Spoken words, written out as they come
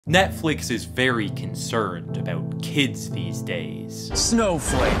Netflix is very concerned about kids these days.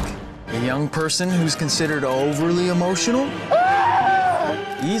 Snowflake, a young person who's considered overly emotional,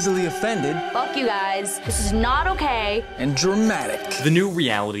 easily offended, fuck you guys, this is not okay, and dramatic. The new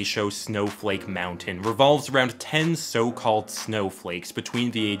reality show Snowflake Mountain revolves around 10 so-called snowflakes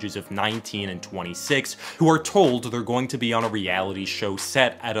between the ages of 19 and 26 who are told they're going to be on a reality show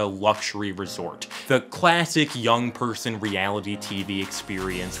set at a luxury resort. The classic young person reality TV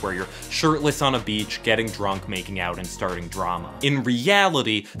experience where you're shirtless on a beach, getting drunk, making out, and starting drama. In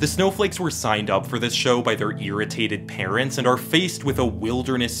reality, the snowflakes were signed up for this show by their irritated parents and are faced with a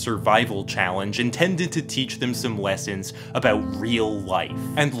wilderness survival challenge intended to teach them some lessons about real life.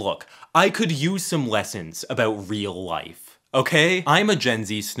 And look, I could use some lessons about real life, okay? I'm a Gen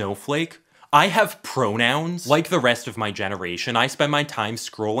Z snowflake. I have pronouns. Like the rest of my generation, I spend my time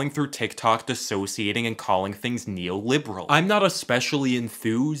scrolling through TikTok, dissociating and calling things neoliberal. I'm not especially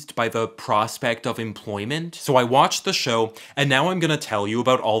enthused by the prospect of employment, so I watched the show, and now I'm gonna tell you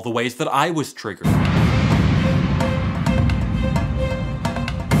about all the ways that I was triggered.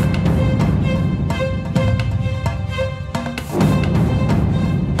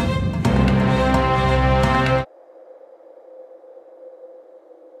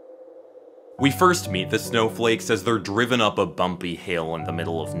 We first meet the snowflakes as they're driven up a bumpy hill in the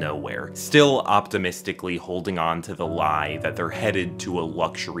middle of nowhere, still optimistically holding on to the lie that they're headed to a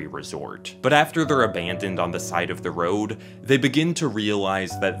luxury resort. But after they're abandoned on the side of the road, they begin to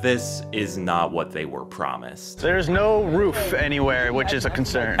realize that this is not what they were promised. There's no roof anywhere, which is a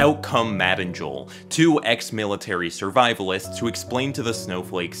concern. Out come Matt and Joel, two ex-military survivalists who explain to the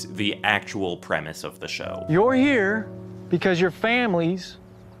snowflakes the actual premise of the show. You're here because your families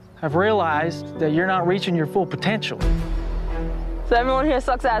have realized that you're not reaching your full potential. So everyone here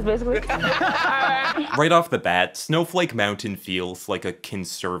sucks ass, basically. Right off the bat, Snowflake Mountain feels like a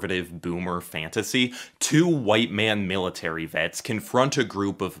conservative boomer fantasy. Two white man military vets confront a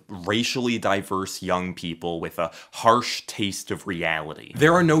group of racially diverse young people with a harsh taste of reality.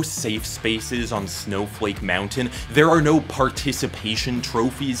 There are no safe spaces on Snowflake Mountain. There are no participation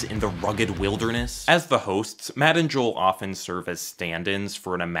trophies in the rugged wilderness. As the hosts, Matt and Joel often serve as stand-ins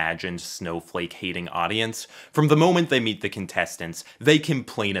for an imagined snowflake-hating audience. From the moment they meet the contestants, they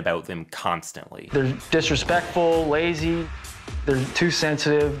complain about them constantly. They're disrespectful, lazy, they're too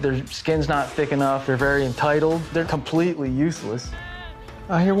sensitive, their skin's not thick enough, they're very entitled, they're completely useless.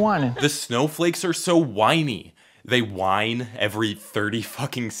 I hear whining. The snowflakes are so whiny. They whine every 30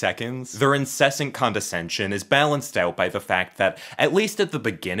 fucking seconds. Their incessant condescension is balanced out by the fact that, at least at the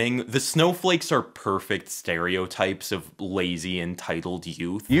beginning, the snowflakes are perfect stereotypes of lazy, entitled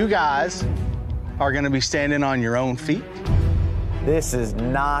youth. You guys are gonna be standing on your own feet. This is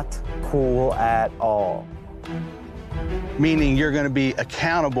not cool at all. Meaning you're gonna be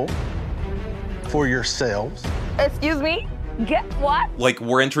accountable for yourselves. Excuse me? Get what? Like,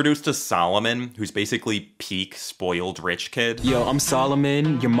 we're introduced to Solomon, who's basically peak spoiled rich kid. Yo, I'm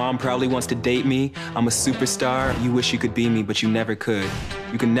Solomon. Your mom probably wants to date me. I'm a superstar. You wish you could be me, but you never could.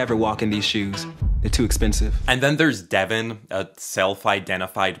 You can never walk in these shoes. They're too expensive. And then there's Devin, a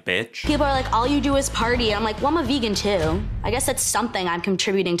self-identified bitch. People are like, all you do is party, and I'm like, well, I'm a vegan too. I guess that's something I'm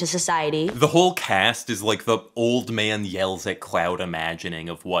contributing to society. The whole cast is like the old man yells at cloud imagining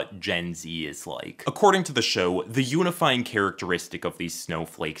of what Gen Z is like. According to the show, the unifying characteristic of these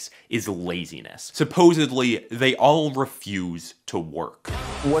snowflakes is laziness. Supposedly, they all refuse to work.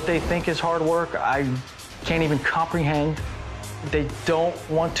 What they think is hard work, I can't even comprehend. They don't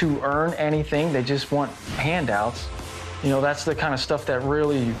want to earn anything, they just want handouts. You know, that's the kind of stuff that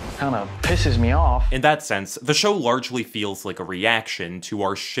really kind of pisses me off. In that sense, the show largely feels like a reaction to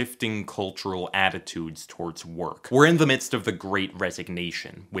our shifting cultural attitudes towards work. We're in the midst of the Great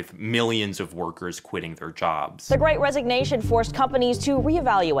Resignation, with millions of workers quitting their jobs. The Great Resignation forced companies to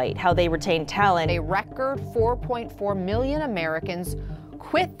reevaluate how they retain talent. A record 4.4 million Americans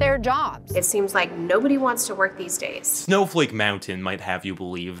quit their jobs. It seems like nobody wants to work these days. Snowflake Mountain might have you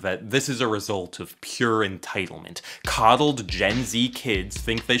believe that this is a result of pure entitlement. Coddled Gen Z kids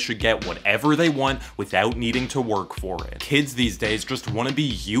think they should get whatever they want without needing to work for it. Kids these days just want to be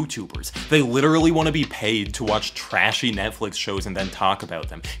YouTubers. They literally want to be paid to watch trashy Netflix shows and then talk about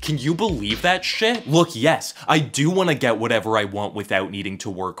them. Can you believe that shit? Look, yes, I do want to get whatever I want without needing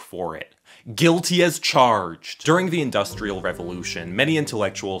to work for it. Guilty as charged. During the Industrial Revolution, many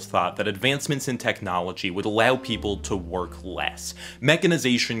intellectuals thought that advancements in technology would allow people to work less.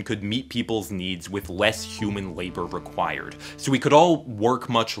 Mechanization could meet people's needs with less human labor required, so we could all work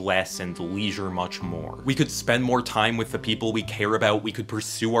much less and leisure much more. We could spend more time with the people we care about, we could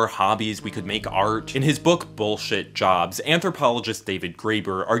pursue our hobbies, we could make art. In his book Bullshit Jobs, anthropologist David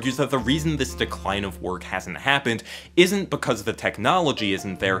Graeber argues that the reason this decline of work hasn't happened isn't because the technology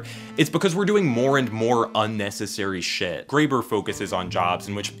isn't there, it's because we're doing more and more unnecessary shit. Graeber focuses on jobs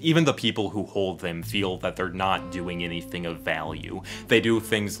in which even the people who hold them feel that they're not doing anything of value. They do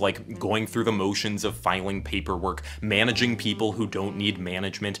things like going through the motions of filing paperwork, managing people who don't need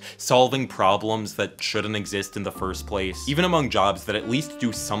management, solving problems that shouldn't exist in the first place. Even among jobs that at least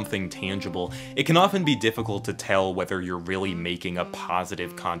do something tangible, it can often be difficult to tell whether you're really making a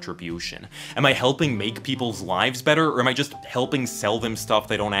positive contribution. Am I helping make people's lives better, or am I just helping sell them stuff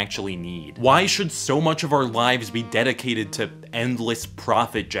they don't actually need? Why should so much of our lives be dedicated to endless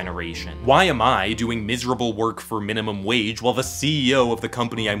profit generation? Why am I doing miserable work for minimum wage while the CEO of the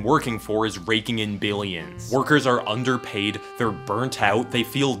company I'm working for is raking in billions? Workers are underpaid, they're burnt out, they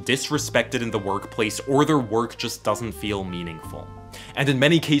feel disrespected in the workplace, or their work just doesn't feel meaningful. And in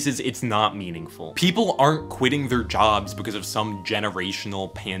many cases, it's not meaningful. People aren't quitting their jobs because of some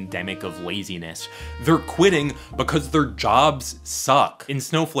generational pandemic of laziness. They're quitting because their jobs suck. In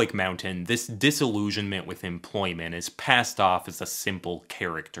Snowflake Mountain, this disillusionment with employment is passed off as a simple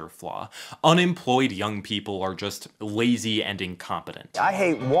character flaw. Unemployed young people are just lazy and incompetent. I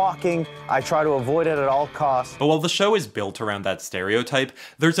hate walking. I try to avoid it at all costs. But while the show is built around that stereotype,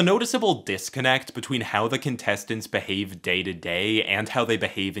 there's a noticeable disconnect between how the contestants behave day to day and how they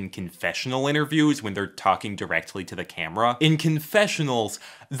behave in confessional interviews when they're talking directly to the camera. In confessionals,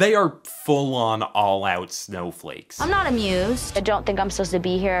 they are full-on all-out snowflakes. I'm not amused. I don't think I'm supposed to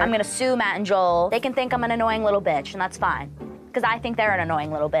be here. I'm gonna sue Matt and Joel. They can think I'm an annoying little bitch, and that's fine, because I think they're an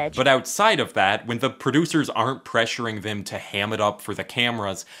annoying little bitch. But outside of that, when the producers aren't pressuring them to ham it up for the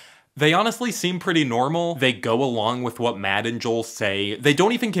cameras, they honestly seem pretty normal. They go along with what Matt and Joel say. They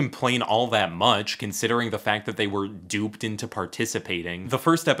don't even complain all that much, considering the fact that they were duped into participating. The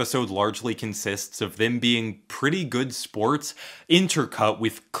first episode largely consists of them being pretty good sports, intercut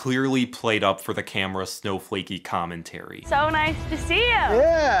with clearly played up for the camera snowflakey commentary. So nice to see you.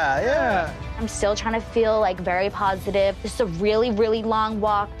 Yeah. I'm still trying to feel like very positive. This is a really, really long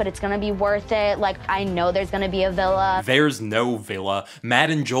walk, but it's gonna be worth it. Like, I know there's gonna be a villa. There's no villa. Matt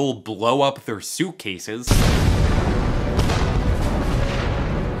and Joel blow up their suitcases.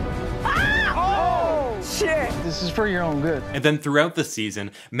 This is for your own good. And then throughout the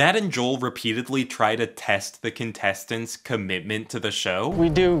season, Matt and Joel repeatedly try to test the contestants' commitment to the show. We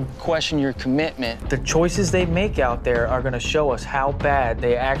do question your commitment. The choices they make out there are gonna show us how bad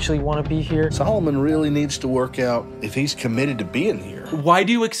they actually want to be here. Solomon really needs to work out if he's committed to being here. Why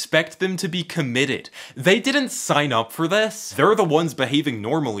do you expect them to be committed? They didn't sign up for this. They're the ones behaving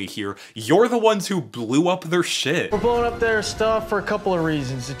normally here. You're the ones who blew up their shit. We're blowing up their stuff for a couple of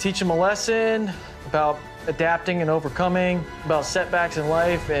reasons. To teach them a lesson about adapting and overcoming, about setbacks in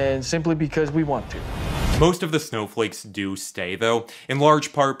life, and simply because we want to. Most of the snowflakes do stay though, in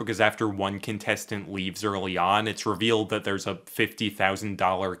large part because after one contestant leaves early on, it's revealed that there's a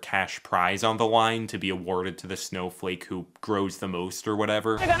 $50,000 cash prize on the line to be awarded to the snowflake who grows the most or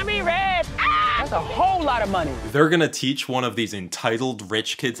whatever. You're gonna be rich! Ah! That's a whole lot of money. They're gonna teach one of these entitled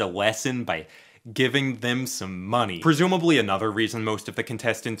rich kids a lesson by giving them some money. Presumably another reason most of the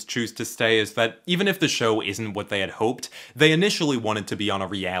contestants choose to stay is that even if the show isn't what they had hoped, they initially wanted to be on a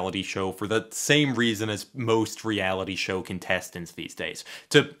reality show for the same reason as most reality show contestants these days,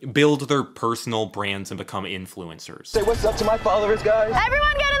 to build their personal brands and become influencers. Say what's up to my followers, guys.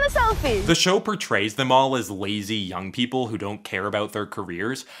 Everyone get in the selfie. The show portrays them all as lazy young people who don't care about their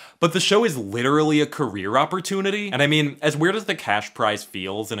careers, but the show is literally a career opportunity. And I mean, as weird as the cash prize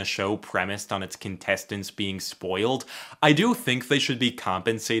feels in a show premised on its contestants being spoiled, I do think they should be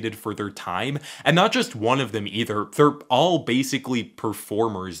compensated for their time, and not just one of them either. They're all basically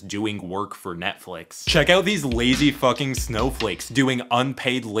performers doing work for Netflix. Check out these lazy fucking snowflakes doing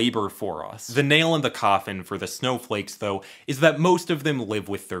unpaid labor for us. The nail in the coffin for the snowflakes, though, is that most of them live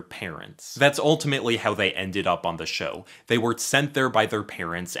with their parents. That's ultimately how they ended up on the show. They were sent there by their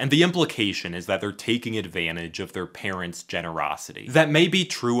parents, and the implication is that they're taking advantage of their parents' generosity. That may be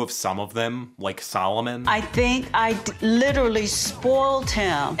true of some of them, like Solomon. I think I literally spoiled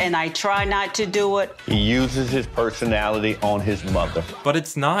him, and I try not to do it. He uses his personality on his mother. But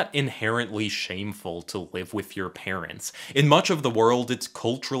it's not inherently shameful to live with your parents. In much of the world, it's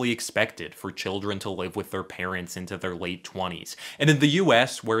culturally expected for children to live with their parents into their late 20s. And in the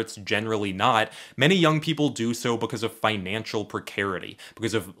US, where it's generally not, many young people do so because of financial precarity,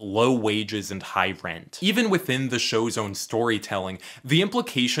 because of low wages and high rent. Even within the show's own storytelling, the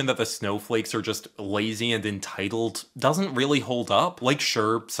implication that the snowflakes are just lazy and entitled doesn't really hold up. Like,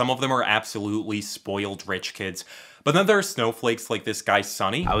 sure, some of them are absolutely spoiled rich kids, but then there are snowflakes like this guy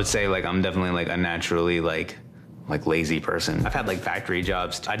Sonny. I would say like I'm definitely like a naturally like lazy person. I've had like factory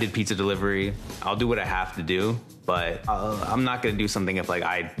jobs. I did pizza delivery. I'll do what I have to do, but I'm not gonna do something if like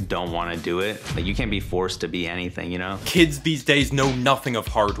I don't want to do it. Like you can't be forced to be anything, you know? Kids these days know nothing of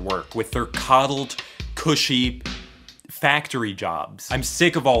hard work with their coddled, cushy factory jobs. I'm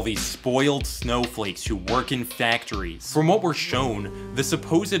sick of all these spoiled snowflakes who work in factories. From what we're shown, the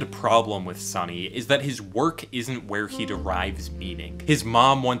supposed problem with Sonny is that his work isn't where he derives meaning. His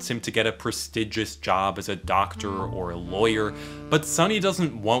mom wants him to get a prestigious job as a doctor or a lawyer, but Sonny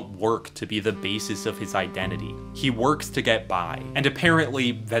doesn't want work to be the basis of his identity. He works to get by, and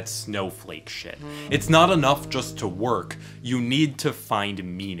apparently that's snowflake shit. It's not enough just to work, you need to find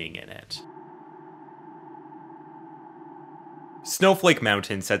meaning in it. Snowflake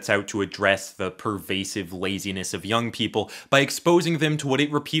Mountain sets out to address the pervasive laziness of young people by exposing them to what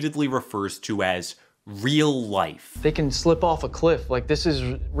it repeatedly refers to as real life. They can slip off a cliff, like this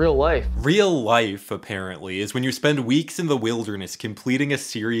is real life. Real life, apparently, is when you spend weeks in the wilderness completing a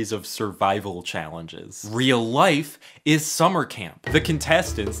series of survival challenges. Real life is summer camp. The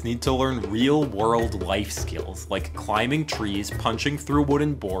contestants need to learn real-world life skills, like climbing trees, punching through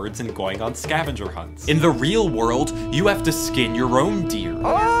wooden boards, and going on scavenger hunts. In the real world, you have to skin your own deer.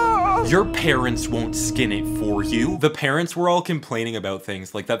 Your parents won't skin it for you. The parents were all complaining about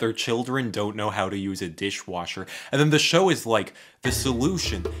things like that their children don't know how to use a dishwasher, and then the show is like, the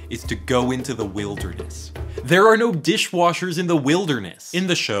solution is to go into the wilderness. There are no dishwashers in the wilderness. In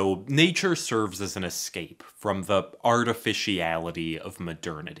the show, nature serves as an escape from the artificiality of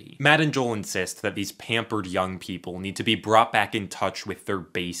modernity. Matt and Joel insist that these pampered young people need to be brought back in touch with their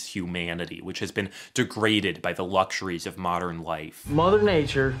base humanity, which has been degraded by the luxuries of modern life. Mother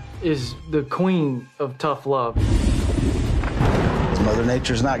Nature is the queen of tough love. Mother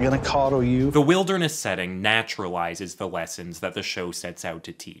Nature's not gonna coddle you. The wilderness setting naturalizes the lessons that the show sets out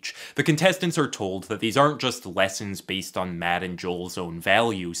to teach. The contestants are told that these aren't just lessons based on Matt and Joel's own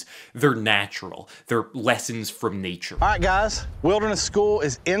values, they're natural. They're lessons from nature. All right, guys, wilderness school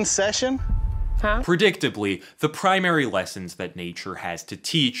is in session. Huh? Predictably, the primary lessons that nature has to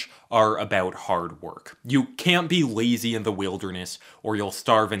teach are about hard work. You can't be lazy in the wilderness or you'll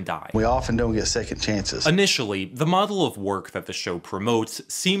starve and die. We often don't get second chances. Initially, the model of work that the show promotes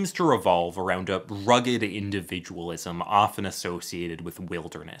seems to revolve around a rugged individualism often associated with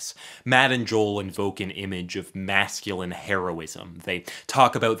wilderness. Matt and Joel invoke an image of masculine heroism. They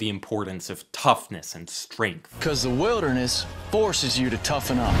talk about the importance of toughness and strength. Because the wilderness forces you to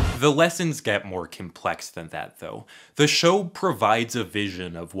toughen up. The lessons get more complex than that, though. The show provides a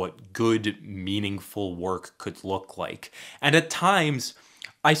vision of what good, meaningful work could look like, and at times,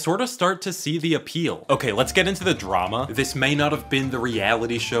 I sort of start to see the appeal. Okay, let's get into the drama. This may not have been the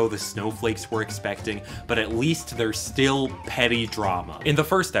reality show the snowflakes were expecting, but at least there's still petty drama. In the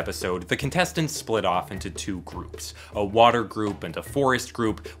first episode, the contestants split off into two groups, a water group and a forest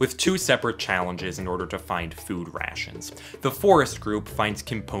group, with two separate challenges in order to find food rations. The forest group finds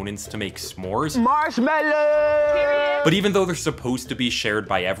components to make s'mores. Marshmallow! But even though they're supposed to be shared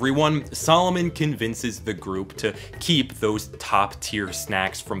by everyone, Solomon convinces the group to keep those top-tier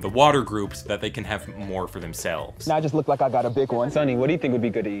snacks from the water group so that they can have more for themselves. Now I just look like I got a big one. Sonny, what do you think would be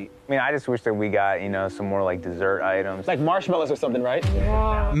good to eat? I mean, I just wish that we got, you know, some more like dessert items. Like marshmallows or something, right?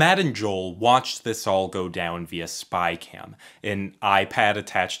 Yeah. Matt and Joel watched this all go down via spy cam, an iPad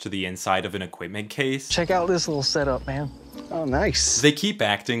attached to the inside of an equipment case. Check out this little setup, man. Oh, nice. They keep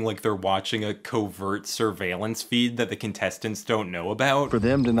acting like they're watching a covert surveillance feed that the contestants don't know about. For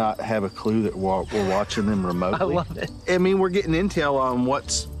them to not have a clue that we're watching them remotely. I love it. I mean, we're getting intel on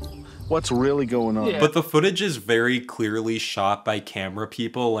what's really going on. Yeah. But the footage is very clearly shot by camera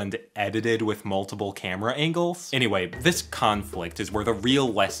people and edited with multiple camera angles. Anyway, this conflict is where the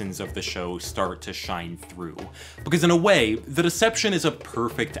real lessons of the show start to shine through. Because in a way, the deception is a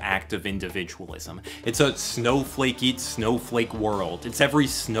perfect act of individualism. It's a snowflake eats snowflake world. It's every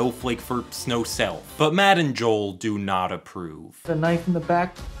snowflake for snow self. But Matt and Joel do not approve. The knife in the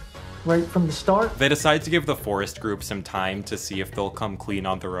back, right from the start. They decide to give the forest group some time to see if they'll come clean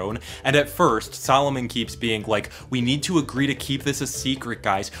on their own, and at first, Solomon keeps being like, we need to agree to keep this a secret,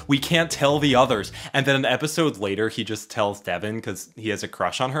 guys. We can't tell the others. And then an episode later, he just tells Devin, because he has a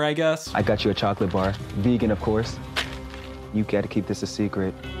crush on her, I guess. I got you a chocolate bar. Vegan, of course. You gotta keep this a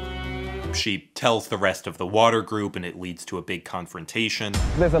secret. She tells the rest of the water group, and it leads to a big confrontation.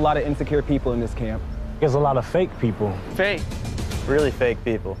 There's a lot of insecure people in this camp. There's a lot of fake people. Fake. Really fake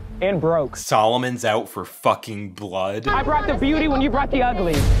people. And broke. Solomon's out for fucking blood. I brought the beauty when you brought the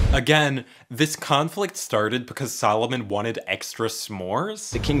ugly. Again, this conflict started because Solomon wanted extra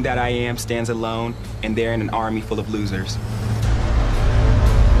s'mores. The king that I am stands alone, and they're in an army full of losers.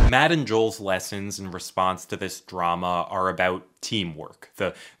 Matt and Joel's lessons in response to this drama are about teamwork.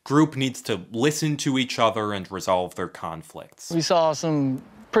 The group needs to listen to each other and resolve their conflicts. We saw some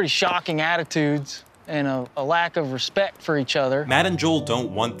pretty shocking attitudes and a lack of respect for each other. Matt and Joel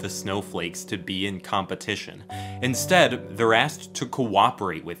don't want the Snowflakes to be in competition. Instead, they're asked to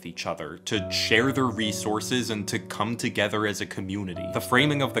cooperate with each other, to share their resources, and to come together as a community. The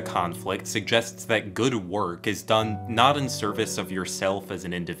framing of the conflict suggests that good work is done not in service of yourself as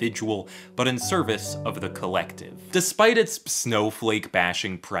an individual, but in service of the collective. Despite its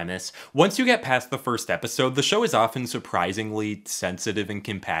snowflake-bashing premise, once you get past the first episode, the show is often surprisingly sensitive and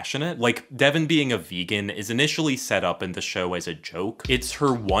compassionate. Like, Devin being a vegan is initially set up in the show as a joke. It's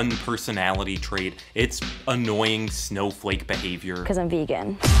her one personality trait. It's annoying snowflake behavior. Because I'm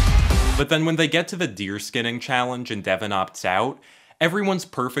vegan. But then when they get to the deer skinning challenge and Devin opts out, everyone's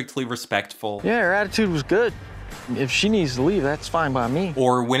perfectly respectful. Yeah, her attitude was good. If she needs to leave, that's fine by me.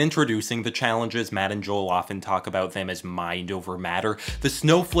 Or when introducing the challenges, Matt and Joel often talk about them as mind over matter. The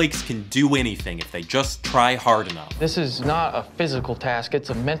snowflakes can do anything if they just try hard enough. This is not a physical task, it's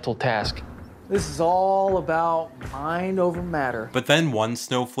a mental task. This is all about mind over matter. But then one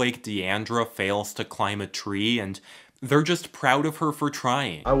snowflake, Deandra, fails to climb a tree, and they're just proud of her for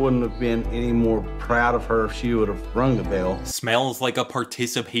trying. I wouldn't have been any more proud of her if she would have rung the bell. Smells like a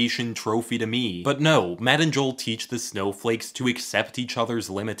participation trophy to me. But no, Matt and Joel teach the snowflakes to accept each other's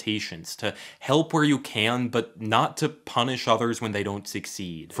limitations, to help where you can, but not to punish others when they don't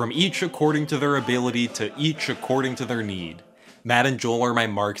succeed. From each according to their ability to each according to their need. Matt and Joel are my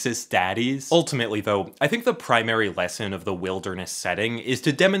Marxist daddies. Ultimately, though, I think the primary lesson of the wilderness setting is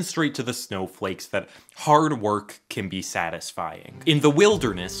to demonstrate to the snowflakes that hard work can be satisfying. In the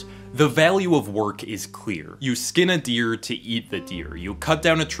wilderness, the value of work is clear. You skin a deer to eat the deer. You cut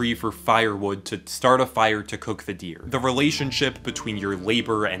down a tree for firewood to start a fire to cook the deer. The relationship between your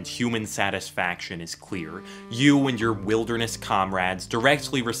labor and human satisfaction is clear. You and your wilderness comrades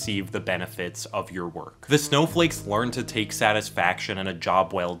directly receive the benefits of your work. The snowflakes learn to take satisfaction in a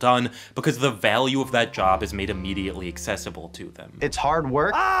job well done because the value of that job is made immediately accessible to them. It's hard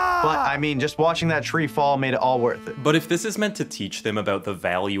work, but I mean, just watching that tree fall made it all worth it. But if this is meant to teach them about the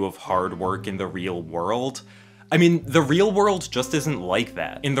value of hard work in the real world, I mean, the real world just isn't like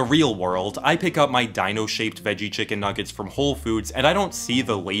that. In the real world, I pick up my dino-shaped veggie chicken nuggets from Whole Foods and I don't see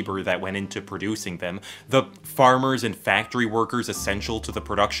the labor that went into producing them. The farmers and factory workers essential to the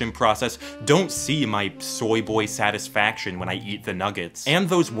production process don't see my soy boy satisfaction when I eat the nuggets. And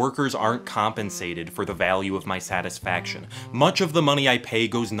those workers aren't compensated for the value of my satisfaction. Much of the money I pay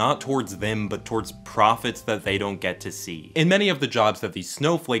goes not towards them, but towards profits that they don't get to see. In many of the jobs that these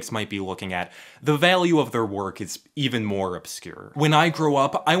snowflakes might be looking at, the value of their work is even more obscure. When I grow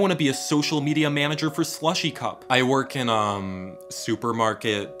up, I want to be a social media manager for Slushy Cup. I work in,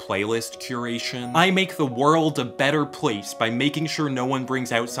 supermarket playlist curation. I make the world a better place by making sure no one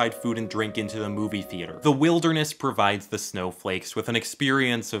brings outside food and drink into the movie theater. The wilderness provides the snowflakes with an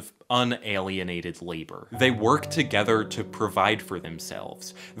experience of unalienated labor. They work together to provide for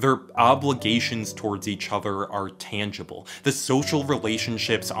themselves. Their obligations towards each other are tangible. The social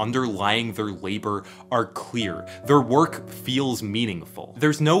relationships underlying their labor are clear. Their work feels meaningful.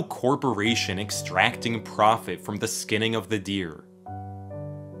 There's no corporation extracting profit from the skinning of the deer.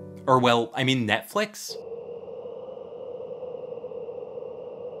 Or well, I mean Netflix?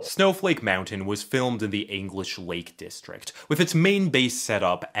 Snowflake Mountain was filmed in the English Lake District, with its main base set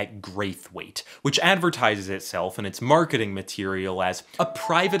up at Graithwaite, which advertises itself in its marketing material as a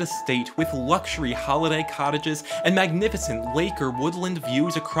private estate with luxury holiday cottages and magnificent lake or woodland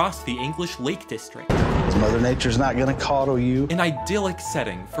views across the English Lake District. Mother Nature's not gonna coddle you. An idyllic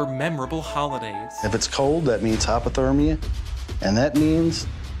setting for memorable holidays. If it's cold, that means hypothermia, and that means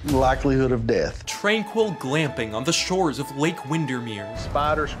likelihood of death. Tranquil glamping on the shores of Lake Windermere.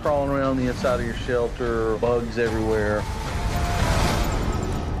 Spiders crawling around the inside of your shelter, bugs everywhere.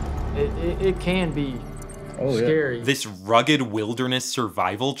 It can be Oh, yeah. Scary. This rugged wilderness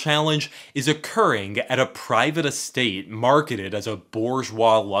survival challenge is occurring at a private estate marketed as a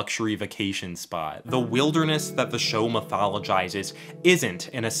bourgeois luxury vacation spot. The wilderness that the show mythologizes isn't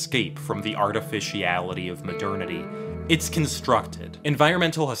an escape from the artificiality of modernity. It's constructed.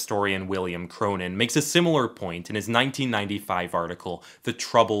 Environmental historian William Cronin makes a similar point in his 1995 article, The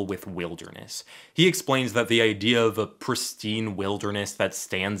Trouble with Wilderness. He explains that the idea of a pristine wilderness that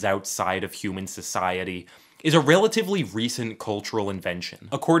stands outside of human society is a relatively recent cultural invention.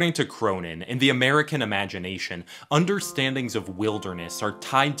 According to Cronin, in the American imagination, understandings of wilderness are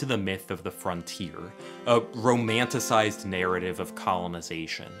tied to the myth of the frontier, a romanticized narrative of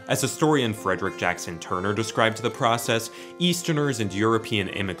colonization. As historian Frederick Jackson Turner described the process, Easterners and European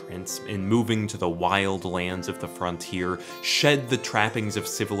immigrants, in moving to the wild lands of the frontier, shed the trappings of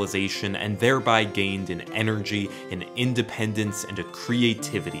civilization and thereby gained an energy, an independence, and a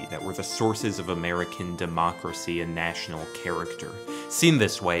creativity that were the sources of American democracy and national character. Seen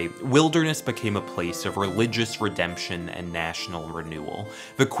this way, wilderness became a place of religious redemption and national renewal,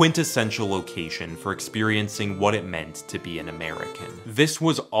 the quintessential location for experiencing what it meant to be an American. This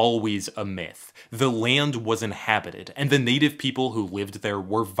was always a myth. The land was inhabited, and the native people who lived there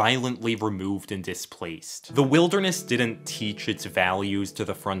were violently removed and displaced. The wilderness didn't teach its values to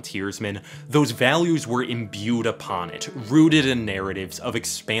the frontiersmen. Those values were imbued upon it, rooted in narratives of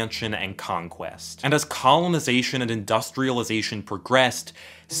expansion and conquest. And as colonization and industrialization progressed,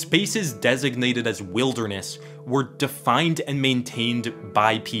 spaces designated as wilderness were defined and maintained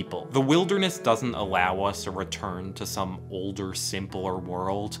by people. The wilderness doesn't allow us a return to some older, simpler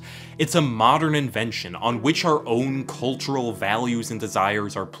world. It's a modern invention on which our own cultural values and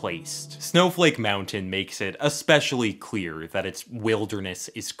desires are placed. Snowflake Mountain makes it especially clear that its wilderness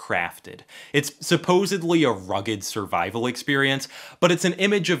is crafted. It's supposedly a rugged survival experience, but it's an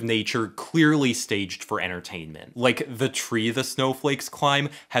image of nature clearly staged for entertainment. Like the tree the snowflakes climb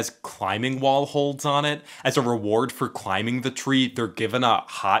has climbing wall holds on it. As a reward for climbing the tree, they're given a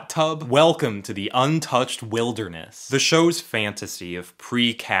hot tub. Welcome to the untouched wilderness. The show's fantasy of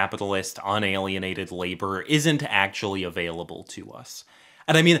pre-capitalist, unalienated labor isn't actually available to us.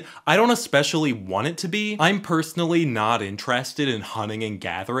 And I mean, I don't especially want it to be. I'm personally not interested in hunting and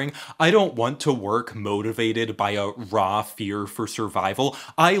gathering. I don't want to work motivated by a raw fear for survival.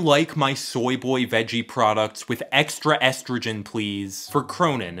 I like my soy boy veggie products with extra estrogen, please. For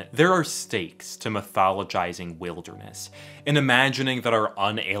Cronin, there are stakes to mythologizing wilderness. In imagining that our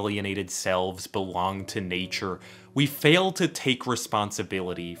unalienated selves belong to nature, we fail to take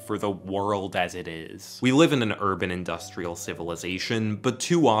responsibility for the world as it is. We live in an urban industrial civilization, but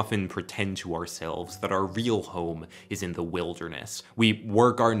too often pretend to ourselves that our real home is in the wilderness. We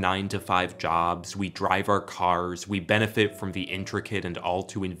work our 9-to-5 jobs, we drive our cars, we benefit from the intricate and all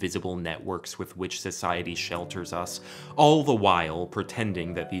too invisible networks with which society shelters us, all the while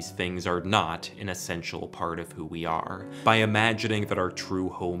pretending that these things are not an essential part of who we are. By imagining that our true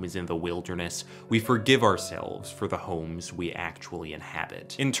home is in the wilderness, we forgive ourselves for the homes we actually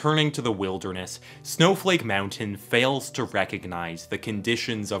inhabit. In turning to the wilderness, Snowflake Mountain fails to recognize the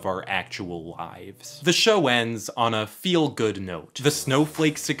conditions of our actual lives. The show ends on a feel-good note. The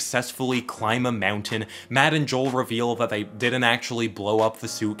snowflakes successfully climb a mountain, Matt and Joel reveal that they didn't actually blow up the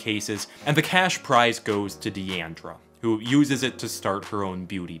suitcases, and the cash prize goes to Deandra, who uses it to start her own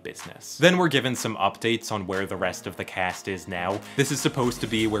beauty business. Then we're given some updates on where the rest of the cast is now. This is supposed to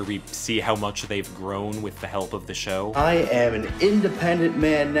be where we see how much they've grown with the help of the show. I am an independent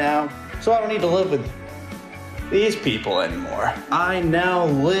man now, so I don't need to live with these people anymore. I now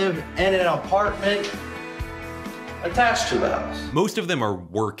live in an apartment attached to the house. Most of them are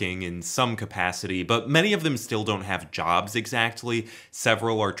working in some capacity, but many of them still don't have jobs exactly.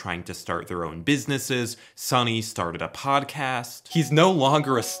 Several are trying to start their own businesses. Sonny started a podcast. He's no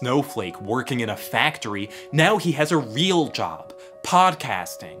longer a snowflake working in a factory. Now he has a real job.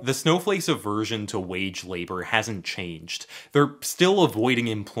 Podcasting. The snowflakes' aversion to wage labor hasn't changed. They're still avoiding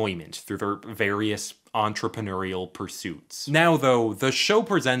employment through their various entrepreneurial pursuits. Now though, the show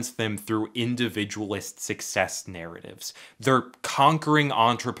presents them through individualist success narratives. They're conquering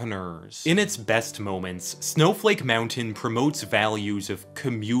entrepreneurs. In its best moments, Snowflake Mountain promotes values of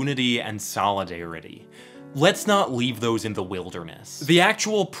community and solidarity. Let's not leave those in the wilderness. The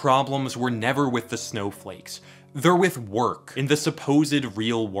actual problems were never with the snowflakes. They're with work. In the supposed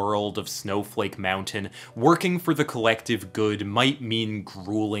real world of Snowflake Mountain, working for the collective good might mean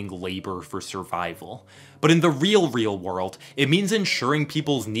grueling labor for survival. But in the real world, it means ensuring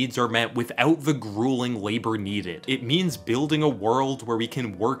people's needs are met without the grueling labor needed. It means building a world where we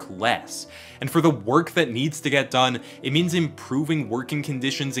can work less. And for the work that needs to get done, it means improving working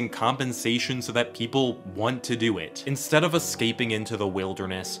conditions and compensation so that people want to do it. Instead of escaping into the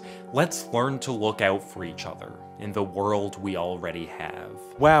wilderness, let's learn to look out for each other in the world we already have.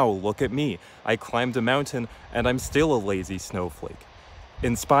 Wow, look at me. I climbed a mountain and I'm still a lazy snowflake.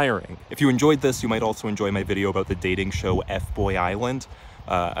 Inspiring. If you enjoyed this, you might also enjoy my video about the dating show F-Boy Island.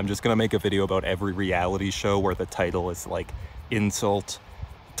 I'm just gonna make a video about every reality show where the title is like insult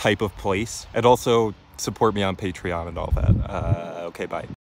type of place. And also support me on Patreon and all that. Okay, bye.